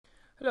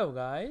Hello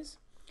guys,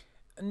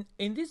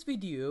 in this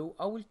video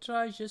I will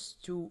try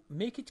just to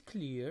make it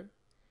clear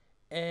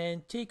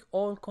and take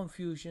all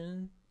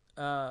confusion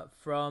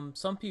from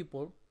some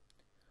people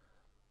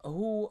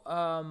who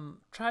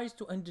tries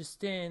to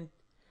understand,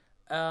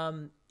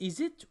 is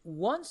it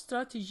one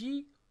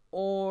strategy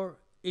or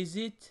is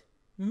it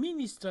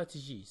many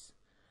strategies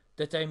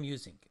that I'm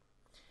using.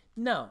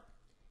 Now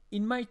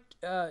in my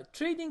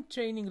trading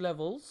training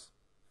levels,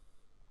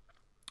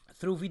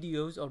 through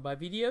videos or by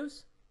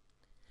videos,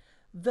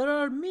 there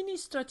are many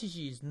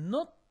strategies,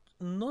 not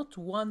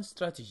one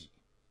strategy.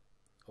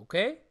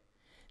 Okay,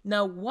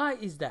 now why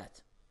is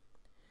that?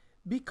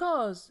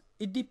 Because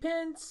it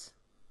depends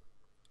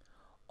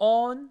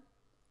on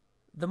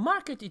the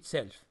market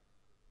itself.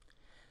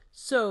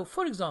 So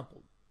for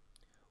example,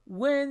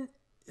 when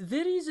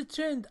there is a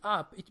trend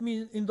up, it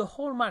means in the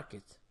whole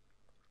market,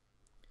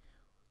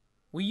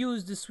 we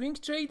use the swing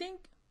trading.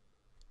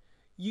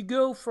 You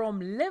go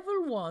from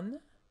level 1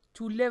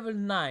 to level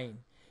 9.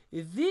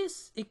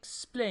 This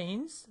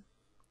explains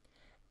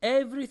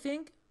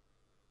everything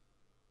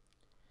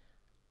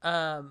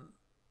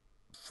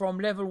from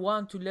level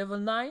 1 to level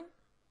 9.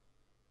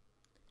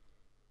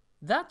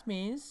 That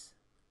means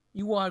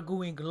you are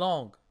going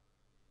long.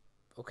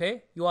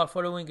 Okay, you are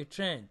following a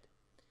trend.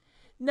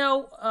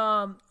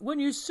 Now when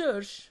you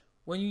search,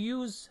 when you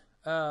use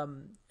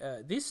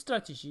this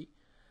strategy,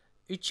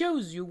 it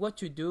shows you what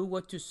to do,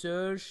 what to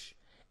search,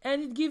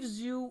 and it gives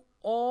you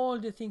all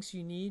the things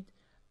you need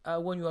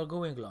when you are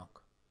going long.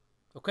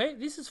 Okay,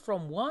 this is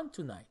from 1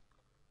 to 9.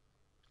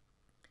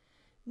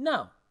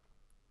 Now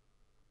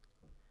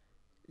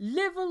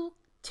level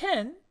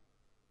 10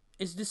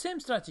 is the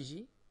same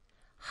strategy,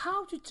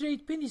 how to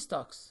trade penny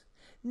stocks.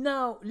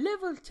 Now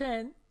level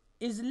 10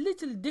 is a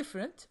little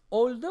different,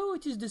 although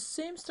it is the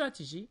same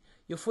strategy,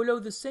 you follow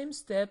the same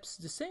steps,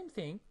 the same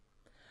thing,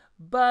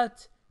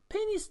 but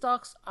penny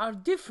stocks are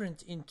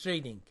different in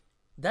trading.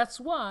 That's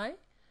why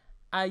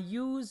I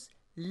use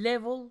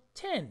level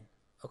 10.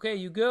 Okay,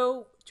 you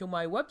go to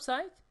my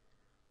website,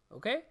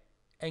 okay,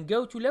 and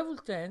go to level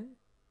 10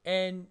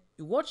 and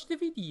watch the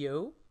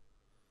video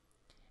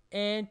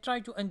and try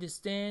to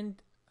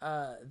understand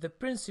the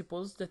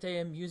principles that I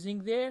am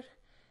using there.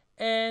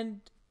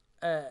 And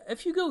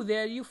if you go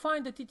there, you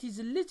find that it is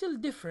a little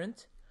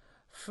different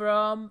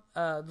from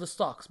the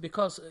stocks,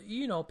 because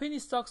you know, penny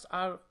stocks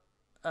are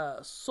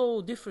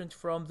so different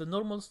from the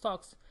normal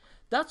stocks.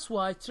 That's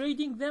why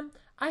trading them,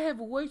 I have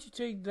a way to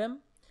trade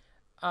them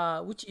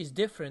which is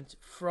different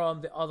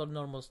from the other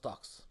normal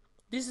stocks.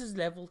 This is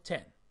level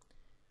 10.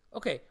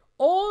 Okay,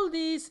 all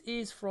this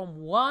is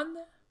from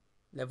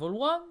level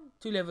 1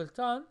 to level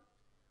 10,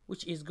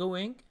 which is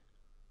going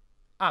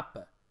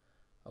up.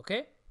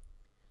 Okay,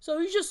 so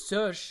you just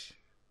search.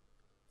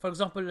 For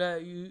example,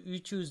 you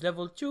choose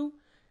level 2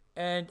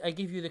 and I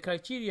give you the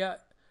criteria.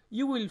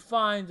 You will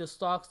find the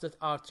stocks that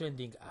are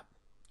trending up.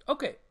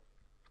 Okay,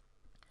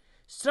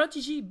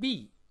 strategy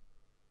B,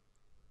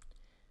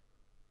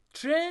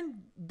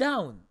 trend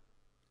down.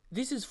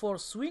 This is for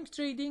swing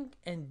trading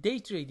and day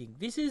trading.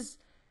 This is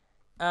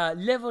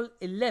level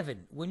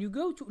 11. When you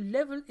go to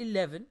level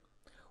 11,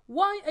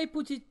 why I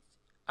put it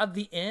at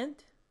the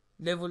end,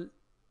 level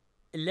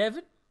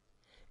 11,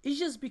 is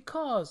just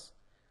because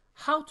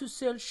how to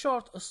sell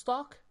short a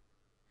stock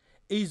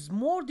is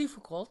more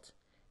difficult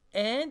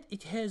and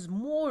it has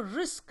more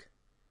risk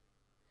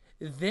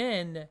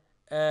than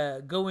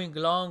going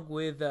along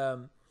with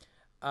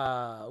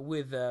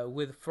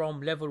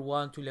from level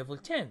 1 to level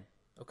 10.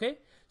 Okay,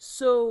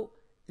 so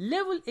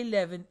level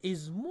 11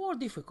 is more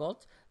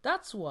difficult.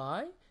 That's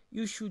why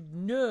you should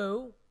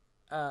know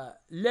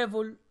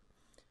level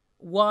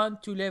 1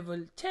 to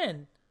level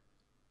 10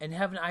 and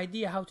have an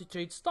idea how to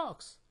trade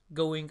stocks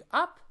going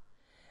up.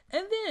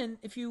 And then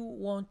if you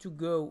want to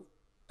go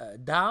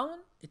down,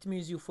 it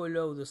means you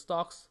follow the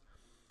stocks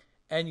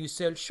and you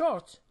sell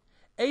short,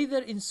 either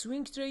in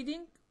swing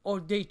trading or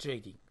day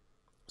trading.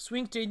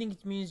 Swing trading,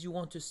 it means you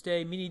want to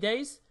stay many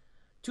days,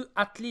 to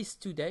at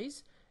least 2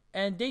 days,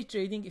 and day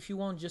trading if you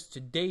want just to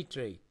day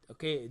trade,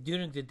 okay,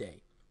 during the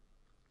day.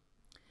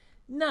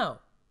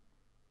 Now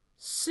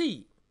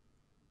C,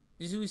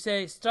 this we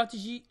say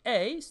strategy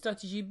A,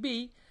 strategy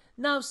B.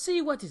 Now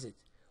C, what is it?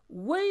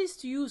 Ways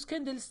to use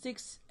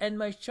candlesticks and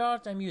my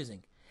chart I'm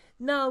using.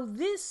 Now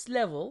this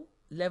level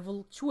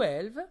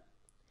 12,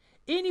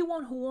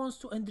 anyone who wants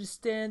to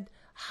understand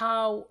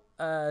how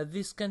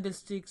these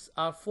candlesticks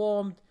are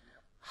formed,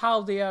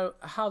 how they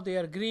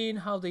are green,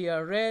 how they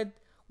are red,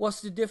 what's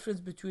the difference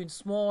between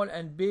small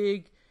and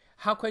big,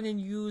 how can you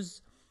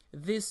use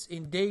this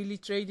in daily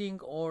trading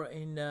or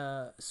in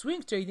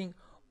swing trading,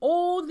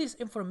 all this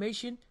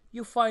information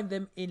you find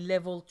them in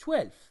level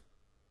 12.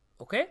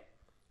 Okay,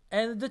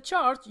 and the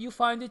chart you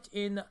find it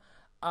in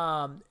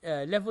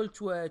level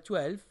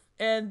 12,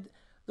 and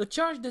the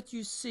chart that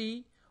you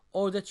see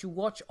or that you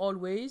watch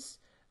always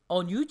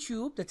on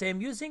YouTube that I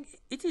am using,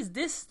 it is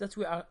this that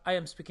I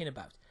am speaking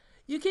about.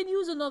 You can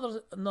use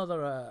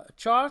another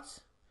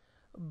chart,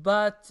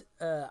 but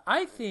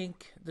I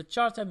think the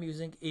chart I'm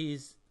using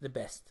is the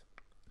best.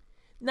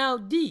 Now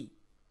D,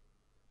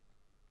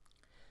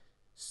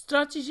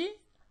 strategy,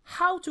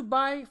 how to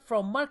buy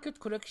from market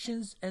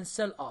corrections and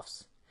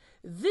sell-offs.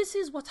 This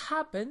is what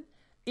happened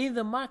in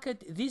the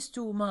market these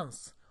 2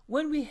 months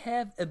when we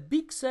have a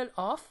big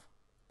sell-off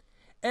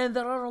and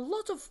there are a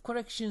lot of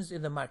corrections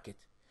in the market.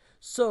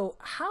 So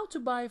how to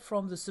buy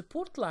from the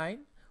support line,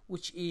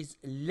 which is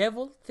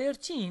level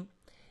 13,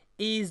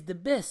 is the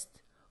best.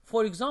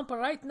 For example,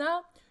 right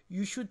now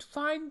you should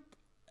find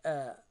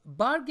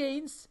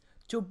bargains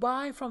to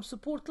buy from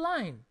support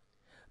line,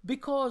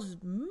 because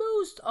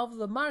most of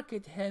the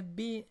market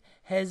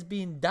has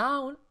been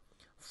down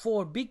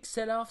for big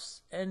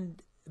sell-offs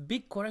and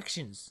big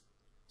corrections.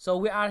 So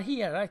we are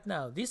here right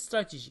now, this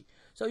strategy.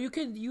 So you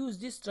can use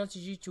this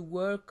strategy to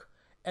work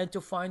and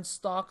to find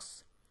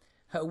stocks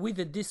with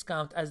a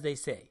discount, as they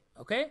say,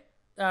 okay?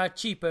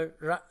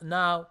 Cheaper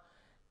now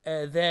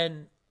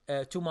than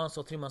 2 months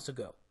or 3 months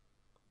ago.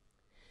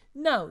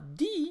 Now,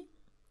 D,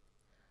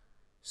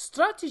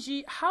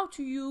 strategy, how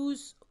to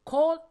use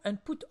call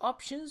and put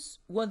options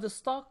when the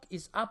stock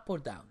is up or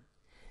down.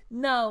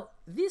 Now,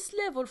 this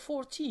level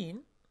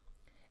 14,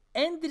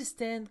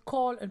 understand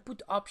call and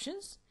put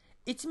options.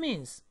 It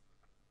means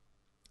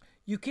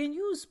you can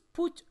use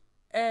put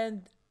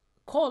and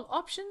call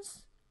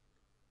options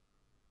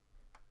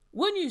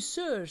when you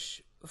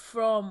search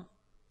from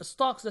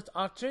stocks that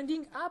are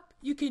trending up.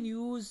 You can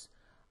use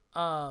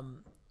a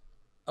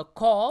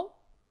call.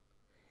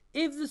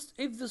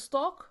 If the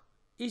stock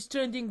is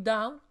trending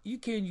down, you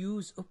can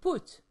use a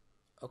put.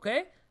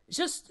 Okay,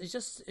 just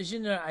a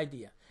general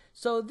idea.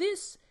 So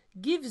this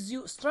gives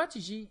you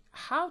strategy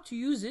how to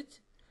use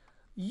it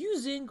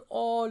using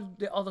all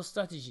the other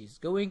strategies,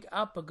 going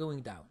up or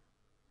going down.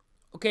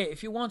 Okay,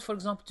 if you want, for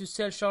example, to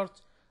sell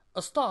short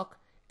a stock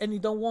and you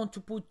don't want to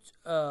put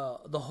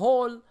the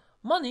whole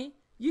money,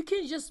 you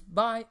can just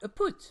buy a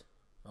put,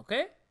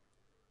 okay,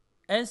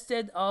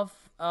 instead of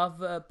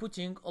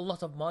putting a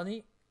lot of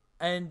money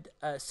and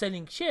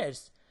selling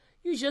shares.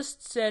 You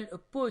just sell a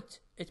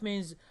put. It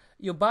means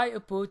you buy a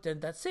put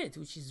and that's it,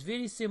 which is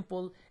very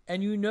simple,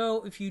 and you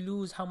know if you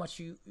lose how much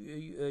you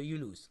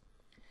lose.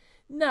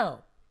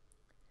 Now,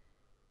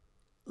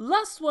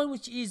 last one,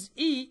 which is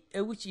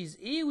which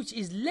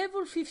is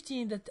level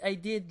 15 that I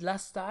did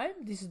last time.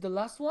 This is the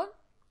last one.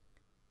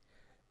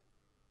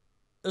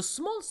 A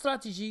small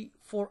strategy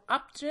for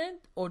uptrend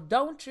or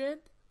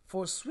downtrend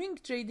for swing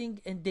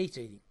trading and day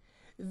trading.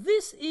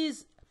 This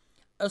is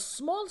a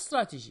small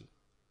strategy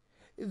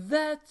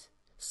that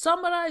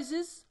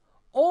summarizes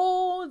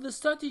all the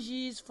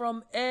strategies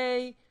from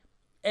A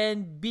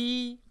and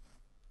B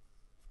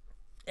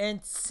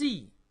and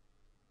C.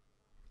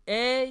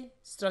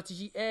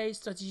 Strategy A,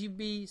 strategy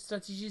B,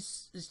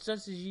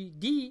 strategy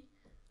D.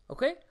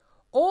 Okay,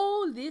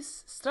 all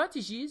these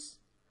strategies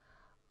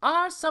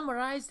are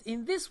summarized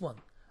in this one,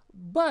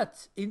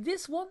 but in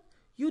this one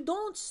you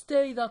don't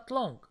stay that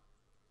long.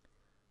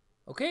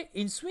 Okay,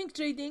 in swing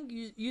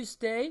trading you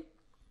stay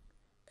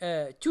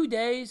 2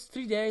 days,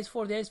 3 days,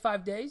 4 days,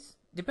 5 days,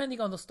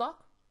 depending on the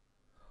stock.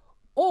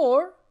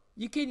 Or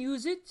you can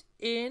use it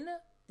in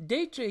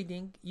day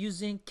trading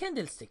using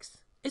candlesticks.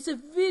 It's a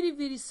very,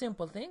 very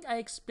simple thing. I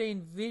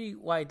explain very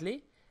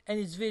widely, and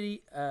it's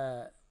very,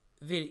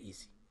 very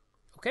easy.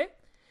 Okay.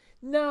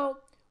 Now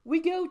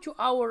we go to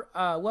our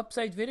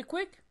website very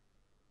quick.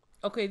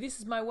 Okay, this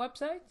is my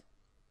website.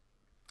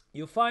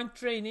 You find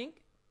training.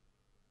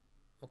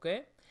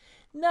 Okay.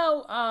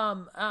 Now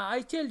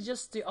I tell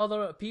just the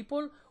other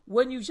people,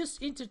 when you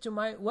just enter to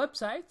my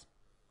website,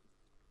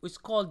 it's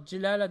called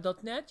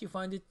Djellala.net. You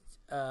find it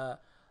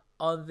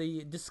on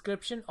the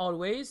description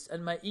always,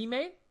 and my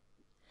email.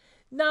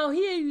 Now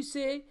here you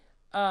say,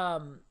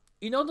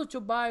 in order to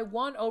buy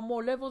one or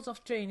more levels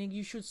of training,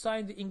 you should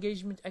sign the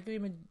engagement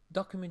agreement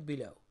document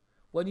below.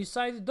 When you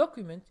sign the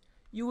document,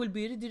 you will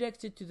be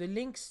redirected to the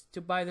links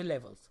to buy the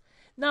levels.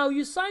 Now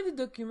you sign the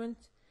document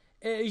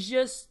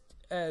just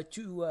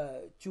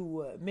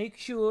to make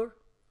sure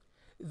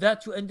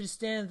that you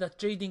understand that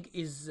trading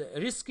is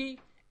risky,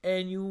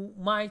 and you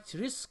might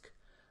risk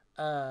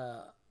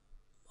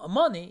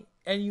money,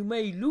 and you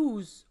may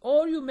lose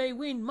or you may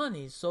win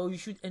money. So you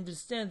should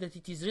understand that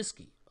it is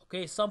risky.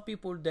 Okay, some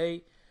people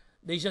they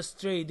just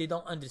trade, they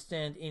don't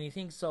understand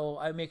anything. So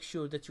I make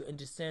sure that you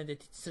understand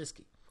that it's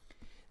risky.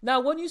 Now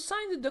when you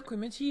sign the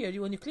document here,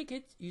 when you click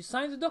it, you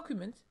sign the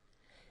document,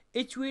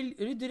 it will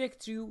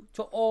redirect you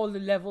to all the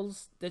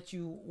levels that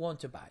you want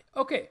to buy.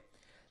 Okay,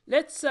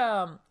 let's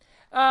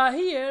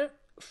here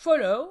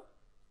follow.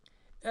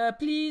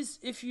 Please,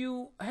 if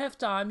you have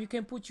time, you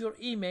can put your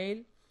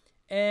email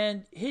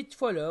and hit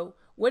follow.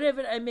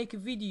 Whenever I make a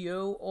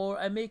video or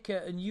I make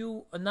a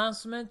new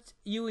announcement,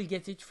 you will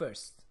get it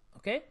first.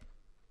 Okay.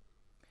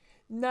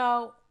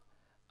 Now,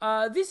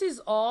 this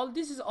is all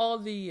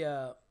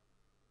the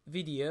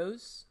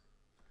videos.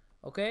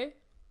 Okay,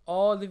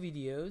 all the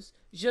videos.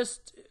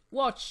 Just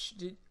watch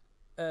the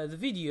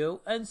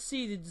video and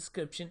see the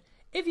description.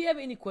 If you have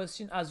any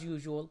question, as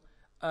usual,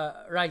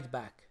 write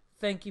back.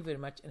 Thank you very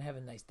much and have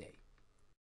a nice day.